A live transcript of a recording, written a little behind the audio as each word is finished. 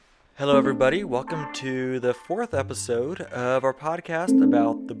Hello, everybody. Welcome to the fourth episode of our podcast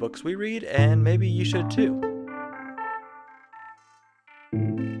about the books we read, and maybe you should too.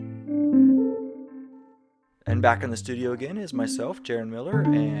 And back in the studio again is myself, Jaron Miller,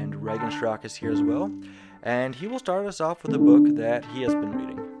 and Reagan Schrock is here as well. And he will start us off with a book that he has been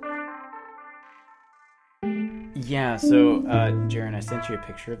reading. Yeah, so Jaron, I sent you a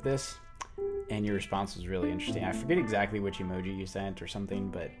picture of this, and your response was really interesting. I forget exactly which emoji you sent or something,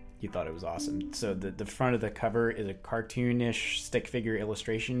 but you thought it was awesome. So the front of the cover is a cartoonish stick figure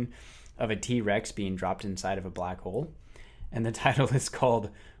illustration of a T-Rex being dropped inside of a black hole. And the title is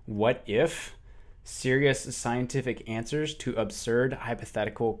called What If? Serious Scientific Answers to Absurd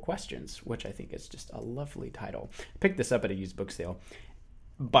Hypothetical Questions, which I think is just a lovely title. I picked this up at a used book sale.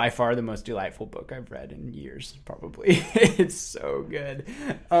 By far the most delightful book I've read in years, probably. It's so good.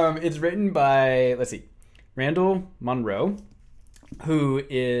 It's written by, Randall Munroe, who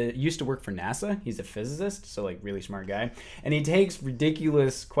used to work for NASA. He's a physicist, so really smart guy. And he takes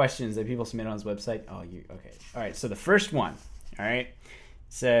ridiculous questions that people submit on his website. Okay. All right, so the first one,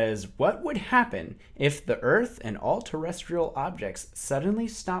 says, what would happen if the Earth and all terrestrial objects suddenly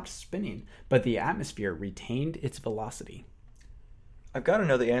stopped spinning, but the atmosphere retained its velocity? I've got to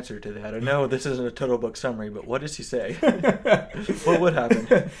know the answer to that. I know this isn't a total book summary, but what does he say? What would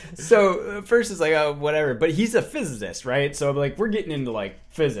happen? So first it's whatever, but he's a physicist, right? So we're getting into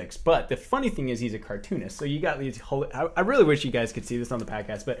physics. But the funny thing is he's a cartoonist. So you got these I really wish you guys could see this on the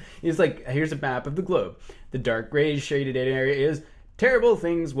podcast, but he's here's a map of the globe. The dark gray shaded area is terrible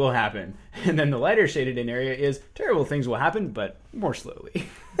things will happen. And then the lighter shaded in area is terrible things will happen, but more slowly.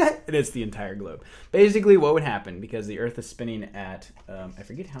 And it's the entire globe. Basically, what would happen, because the Earth is spinning at, I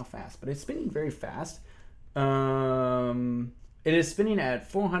forget how fast, but it's spinning very fast. It is spinning at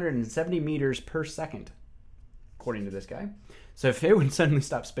 470 meters per second, according to this guy. So if it would suddenly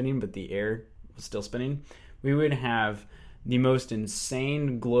stop spinning, but the air was still spinning, we would have the most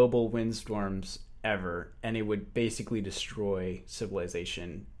insane global windstorms ever, and it would basically destroy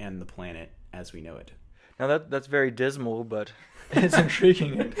civilization and the planet as we know it. Now that's very dismal, but it's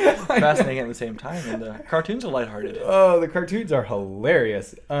intriguing and fascinating at the same time. And the cartoons are lighthearted. Oh, the cartoons are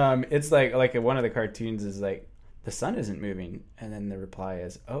hilarious. It's like one of the cartoons is the sun isn't moving, and then the reply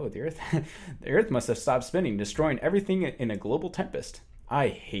is, oh, the Earth must have stopped spinning, destroying everything in a global tempest. I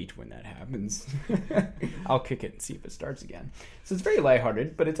hate when that happens. I'll kick it and see if it starts again. So it's very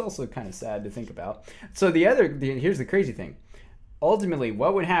lighthearted, but it's also kind of sad to think about. So here's the crazy thing. Ultimately,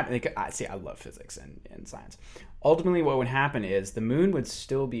 what would happen... I love physics and science. Ultimately, what would happen is the moon would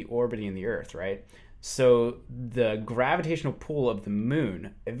still be orbiting the Earth, right? So the gravitational pull of the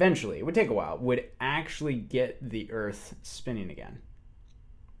moon, eventually, it would take a while, would actually get the Earth spinning again.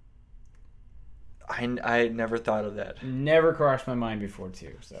 I never thought of that. Never crossed my mind before,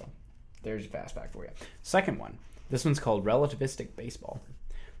 too. So there's a fast fact for you. Second one. This one's called relativistic baseball.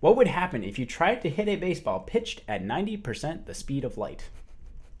 What would happen if you tried to hit a baseball pitched at 90% the speed of light?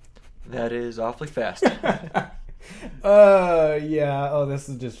 That is awfully fast. Yeah. This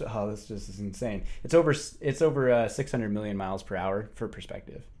is insane. It's over 600 million miles per hour for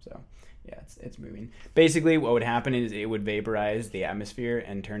perspective. So yeah, it's moving. Basically, what would happen is it would vaporize the atmosphere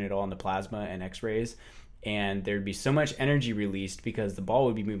and turn it all into plasma and X-rays. And there'd be so much energy released because the ball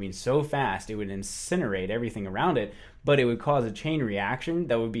would be moving so fast, it would incinerate everything around it, but it would cause a chain reaction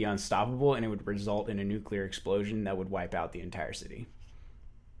that would be unstoppable, and it would result in a nuclear explosion that would wipe out the entire city.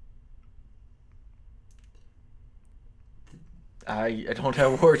 I don't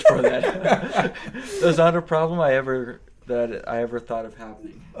have words for that. That's not a problem I ever thought of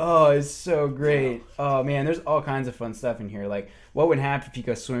happening. Oh, it's so great. Oh man, there's all kinds of fun stuff in here. What would happen if you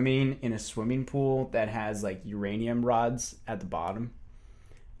go swimming in a swimming pool that has uranium rods at the bottom?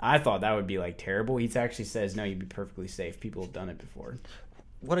 I thought that would be terrible. He actually says no, you'd be perfectly safe. People have done it before.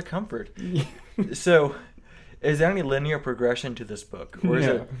 What a comfort. So, is there any linear progression to this book, or is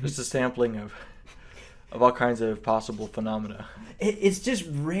it just a sampling of all kinds of possible phenomena? It's just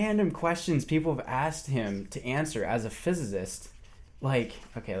random questions people have asked him to answer as a physicist.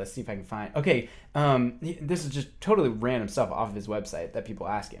 Okay, let's see if I can find... Okay, this is just totally random stuff off of his website that people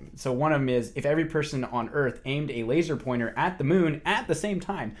ask him. So one of them is, if every person on Earth aimed a laser pointer at the moon at the same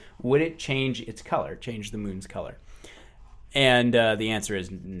time, would it change its color, change the moon's color? And the answer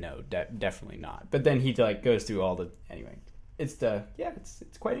is no, definitely not. But then he goes through all the... Anyway, it's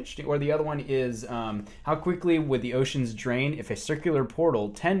quite interesting. Or the other one is, how quickly would the oceans drain if a circular portal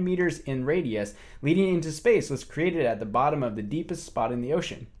 10 meters in radius leading into space was created at the bottom of the deepest spot in the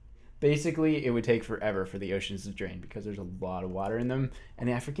ocean? Basically, it would take forever for the oceans to drain because there's a lot of water in them. And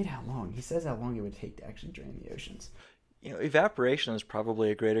I forget how long. He says how long it would take to actually drain the oceans. Evaporation is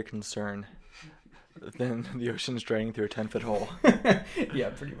probably a greater concern than the ocean's draining through a 10-foot hole. Yeah,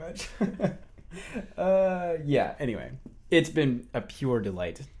 pretty much. Yeah, anyway. It's been a pure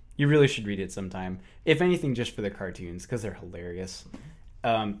delight. You really should read it sometime. If anything, just for the cartoons, because they're hilarious.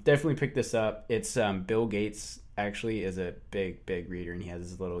 Definitely pick this up. It's Bill Gates actually is a big reader, and he has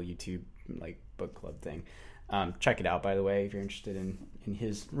this little YouTube book club thing. Check it out, by the way, if you're interested in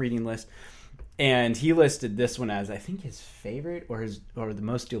his reading list. And he listed this one as, I think, his favorite or the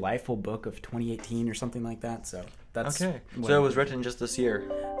most delightful book of 2018 or something like that. So that's okay. So it was written just this year,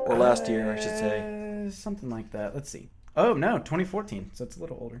 or last year, I should say. Something like that. Let's see. Oh no, 2014. So it's a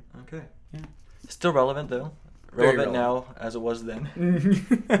little older. Okay. Yeah. Still relevant though. Relevant now as it was then.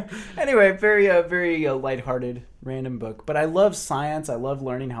 Anyway, very lighthearted, random book. But I love science. I love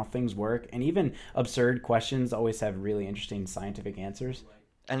learning how things work, and even absurd questions always have really interesting scientific answers.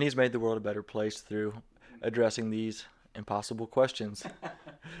 And he's made the world a better place through addressing these impossible questions.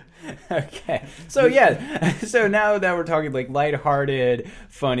 Okay. So yeah. So now that we're talking lighthearted,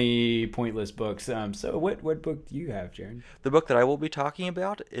 funny, pointless books. So what book do you have, Jaron? The book that I will be talking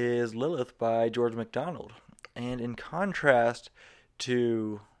about is Lilith by George MacDonald. And in contrast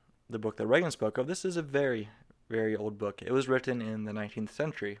to the book that Reagan spoke of, this is a very, very old book. It was written in the 19th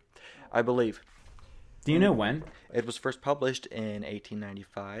century, I believe. Do you know when? It was first published in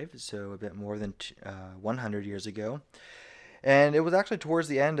 1895, so a bit more than 100 years ago. And it was actually towards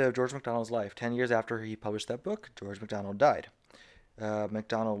the end of George MacDonald's life. 10 years after he published that book, George MacDonald died.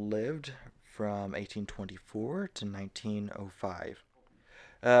 MacDonald lived from 1824 to 1905.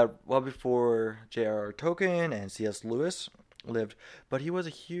 Well before J.R.R. Tolkien and C.S. Lewis lived, but he was a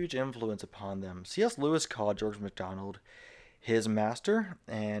huge influence upon them. C.S. Lewis called George MacDonald his master,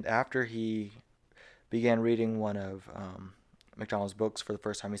 and after he began reading one of MacDonald's books for the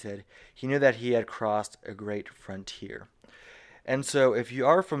first time, he said he knew that he had crossed a great frontier. And so if you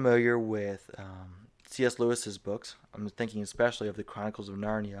are familiar with C.S. Lewis's books, I'm thinking especially of the Chronicles of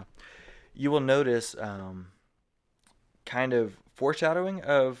Narnia, you will notice kind of foreshadowing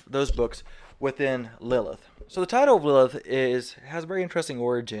of those books within Lilith. So the title of Lilith has a very interesting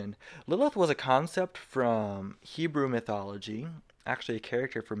origin. Lilith was a concept from Hebrew mythology, actually a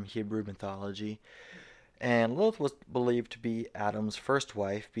character from Hebrew mythology, and Lilith was believed to be Adam's first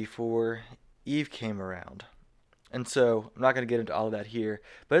wife before Eve came around. And so, I'm not going to get into all of that here,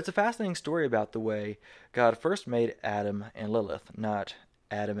 but it's a fascinating story about the way God first made Adam and Lilith, not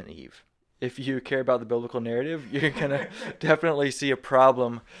Adam and Eve. If you care about the biblical narrative, you're going to definitely see a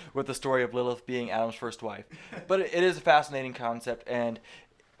problem with the story of Lilith being Adam's first wife. But it is a fascinating concept, and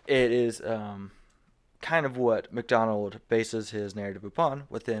it is kind of what MacDonald bases his narrative upon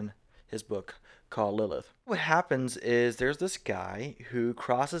within his book called Lilith. What happens is there's this guy who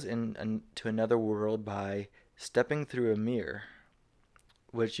crosses into another world by stepping through a mirror,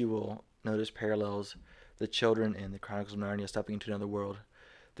 which you will notice parallels the children in the Chronicles of Narnia stepping into another world.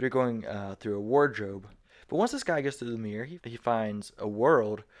 They're going through a wardrobe. But once this guy gets through the mirror, he finds a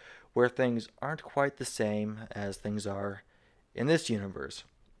world where things aren't quite the same as things are in this universe.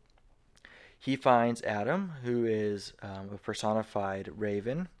 He finds Adam, who is a personified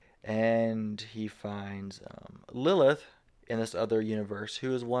raven, and he finds Lilith in this other universe,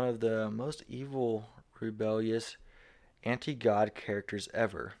 who is one of the most evil, rebellious, anti-God characters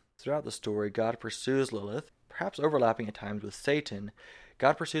ever. Throughout the story, God pursues Lilith, perhaps overlapping at times with Satan.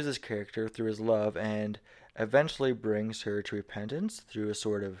 God pursues his character through his love and eventually brings her to repentance through a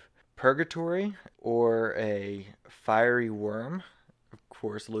sort of purgatory or a fiery worm, of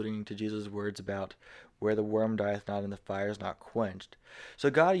course alluding to Jesus' words about where the worm dieth not and the fire is not quenched.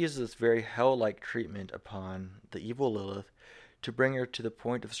 So God uses this very hell-like treatment upon the evil Lilith to bring her to the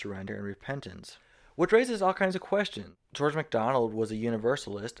point of surrender and repentance, which raises all kinds of questions. George MacDonald was a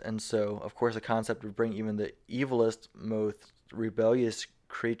universalist, and so, of course, the concept of bringing even the evilest, most rebellious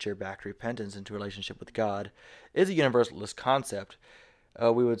creature back to repentance into a relationship with God is a universalist concept.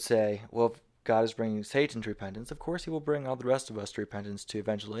 We would say, well, if God is bringing Satan to repentance, of course he will bring all the rest of us to repentance too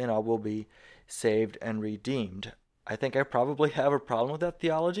eventually, and all will be saved and redeemed. I think I probably have a problem with that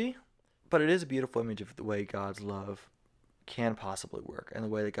theology, but it is a beautiful image of the way God's love can possibly work, and the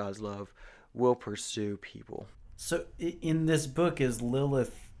way that God's love will pursue people. So in this book, is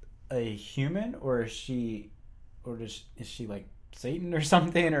Lilith a human, or is she like Satan or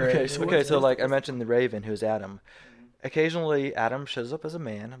something? Or so like I mentioned the raven, who's Adam. Occasionally, Adam shows up as a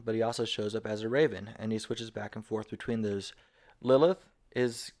man, but he also shows up as a raven, and he switches back and forth between those. Lilith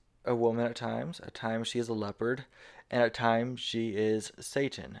is a woman at times she is a leopard, and at times she is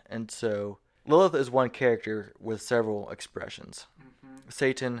Satan. And so Lilith is one character with several expressions. Mm-hmm.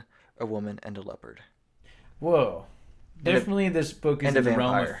 Satan, a woman, and a leopard. Whoa. Definitely this book is and in a the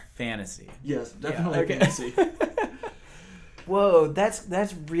realm of vampire. fantasy. Yes, definitely definitely fantasy. Whoa,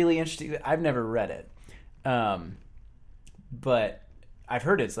 that's really interesting. I've never read it. But I've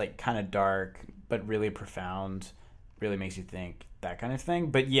heard it's like kind of dark, but really profound, really makes you think, that kind of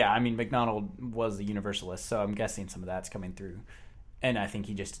thing. But yeah, I mean, MacDonald was a universalist, so I'm guessing some of that's coming through. And I think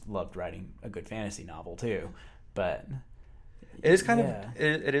he just loved writing a good fantasy novel too. But it is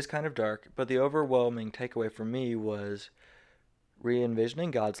it is kind of dark, but the overwhelming takeaway for me was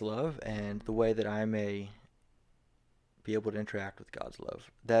re-envisioning God's love and the way that I may be able to interact with God's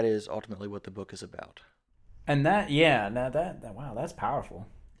love. That is ultimately what the book is about. And that, yeah, now that wow, that's powerful.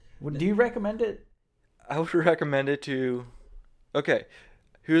 Do you recommend it? I would recommend it to... Okay,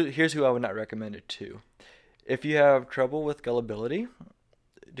 here's who I would not recommend it to. If you have trouble with gullibility,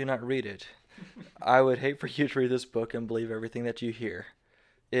 do not read it. I would hate for you to read this book and believe everything that you hear.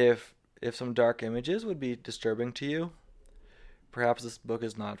 If some dark images would be disturbing to you, perhaps this book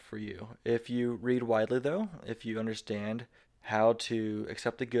is not for you. If you read widely, though, if you understand how to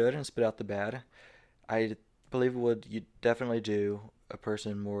accept the good and spit out the bad, I believe it would definitely do a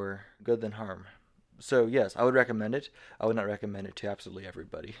person more good than harm. So yes, I would recommend it. I would not recommend it to absolutely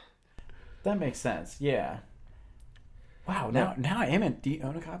everybody. That makes sense. Yeah. Wow. Now I am in. Do you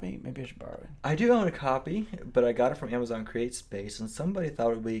own a copy? Maybe I should borrow it. I do own a copy, but I got it from Amazon Create Space, and somebody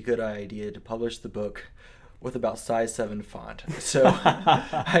thought it would be a good idea to publish the book with about size 7 font. So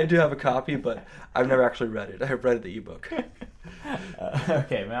I do have a copy, but I've never actually read it. I've read the ebook.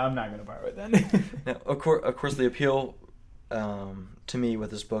 Okay, well, I'm not going to borrow it then. Now, of course, the appeal to me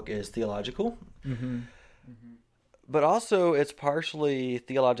with this book is theological, but also it's partially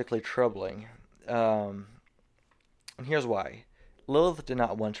theologically troubling. And here's why. Lilith did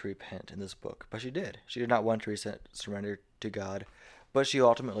not want to repent in this book, but she did. She did not want to surrender to God, but she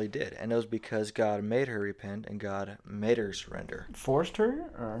ultimately did. And it was because God made her repent and God made her surrender. Forced her?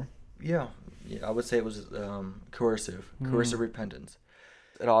 Or? Yeah, I would say it was coercive repentance.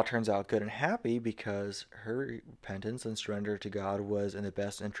 It all turns out good and happy because her repentance and surrender to God was in the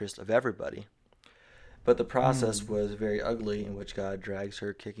best interest of everybody. But the process was very ugly, in which God drags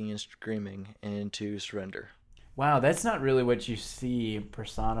her kicking and screaming into surrender. Wow, that's not really what you see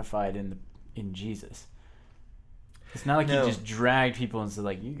personified in Jesus. It's not like he just dragged people and said,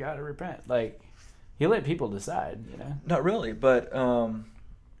 like, you gotta repent. Like, he let people decide, you know? Not really, but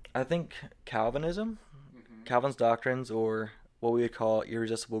I think Calvinism, Calvin's doctrines, or what we would call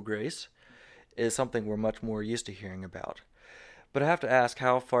irresistible grace, is something we're much more used to hearing about. But I have to ask,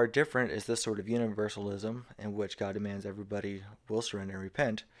 how far different is this sort of universalism, in which God demands everybody will surrender and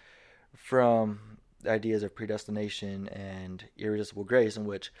repent, from the ideas of predestination and irresistible grace, in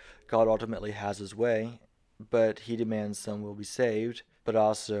which God ultimately has his way, but he demands some will be saved, but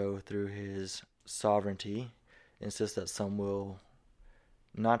also through his sovereignty insists that some will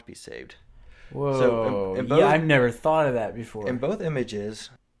not be saved. Whoa. So in both, yeah, I've never thought of that before. In both images,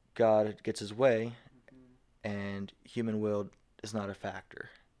 God gets his way, and human will is not a factor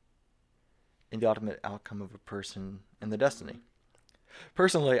in the ultimate outcome of a person and the destiny.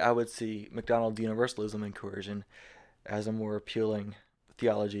 Personally, I would see MacDonald's universalism and coercion as a more appealing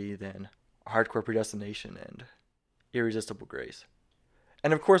theology than hardcore predestination and irresistible grace.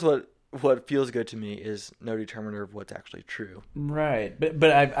 And of course, what feels good to me is no determiner of what's actually true. Right,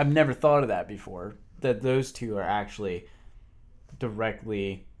 but I've never thought of that before. That those two are actually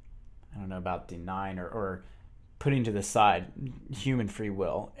directly, I don't know about denying or putting to the side human free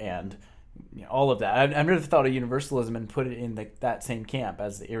will and all of that. I've never thought of universalism and put it in that same camp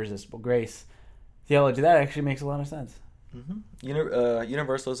as the irresistible grace theology. That actually makes a lot of sense.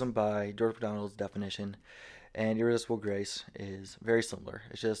 Universalism by George MacDonald's definition and irresistible grace is very similar.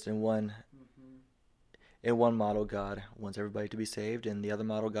 It's just in one model, God wants everybody to be saved, and the other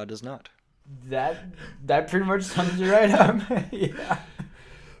model, God does not. That pretty much sums it right up. Yeah.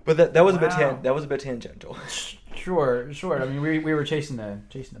 But that was a bit tangential. Sure. I mean, we were chasing a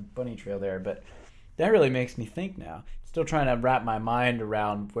bunny trail there, but that really makes me think now. Still trying to wrap my mind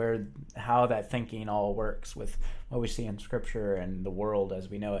around how that thinking all works with what we see in Scripture and the world as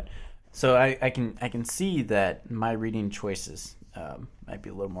we know it. So I can see that my reading choices might be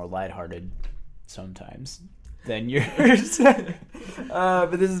a little more lighthearted sometimes than yours.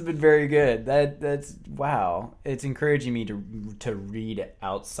 But this has been very good. That's wow. It's encouraging me to read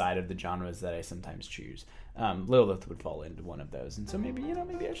outside of the genres that I sometimes choose. Lilith would fall into one of those, and so maybe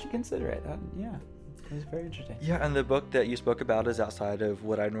I should consider it. Yeah, it was very interesting. Yeah, and the book that you spoke about is outside of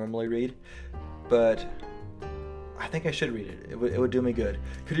what I normally read, but I think I should read it. It would do me good.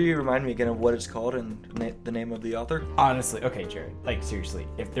 Could you remind me again of what it's called and the name of the author? Honestly, okay, Jared. Like seriously,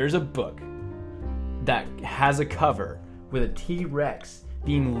 if there's a book that has a cover with a T-Rex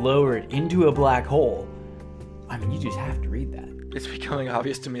being lowered into a black hole. I mean, you just have to read that. It's becoming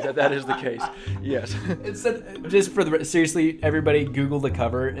obvious to me that is the case. Yes. It's just for the seriously, everybody Google the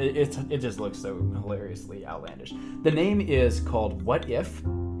cover. It just looks so hilariously outlandish. The name is called What If?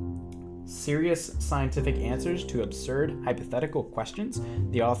 Serious Scientific Answers to Absurd Hypothetical Questions.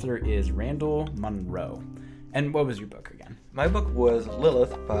 The author is Randall Munroe. And what was your book again? My book was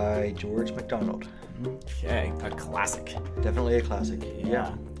Lilith by George MacDonald. Okay, a classic. Definitely a classic.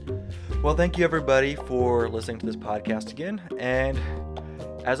 Yeah. Well, thank you everybody for listening to this podcast again. And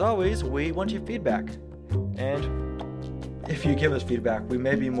as always, we want your feedback. And if you give us feedback, we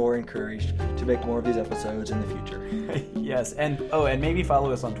may be more encouraged to make more of these episodes in the future. Yes, and maybe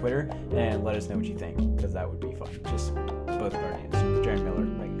follow us on Twitter and let us know what you think, because that would be fun. Just both of our names, Jaron Miller,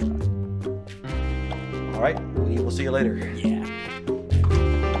 Megan Trout. All right, we will see you later. Yeah.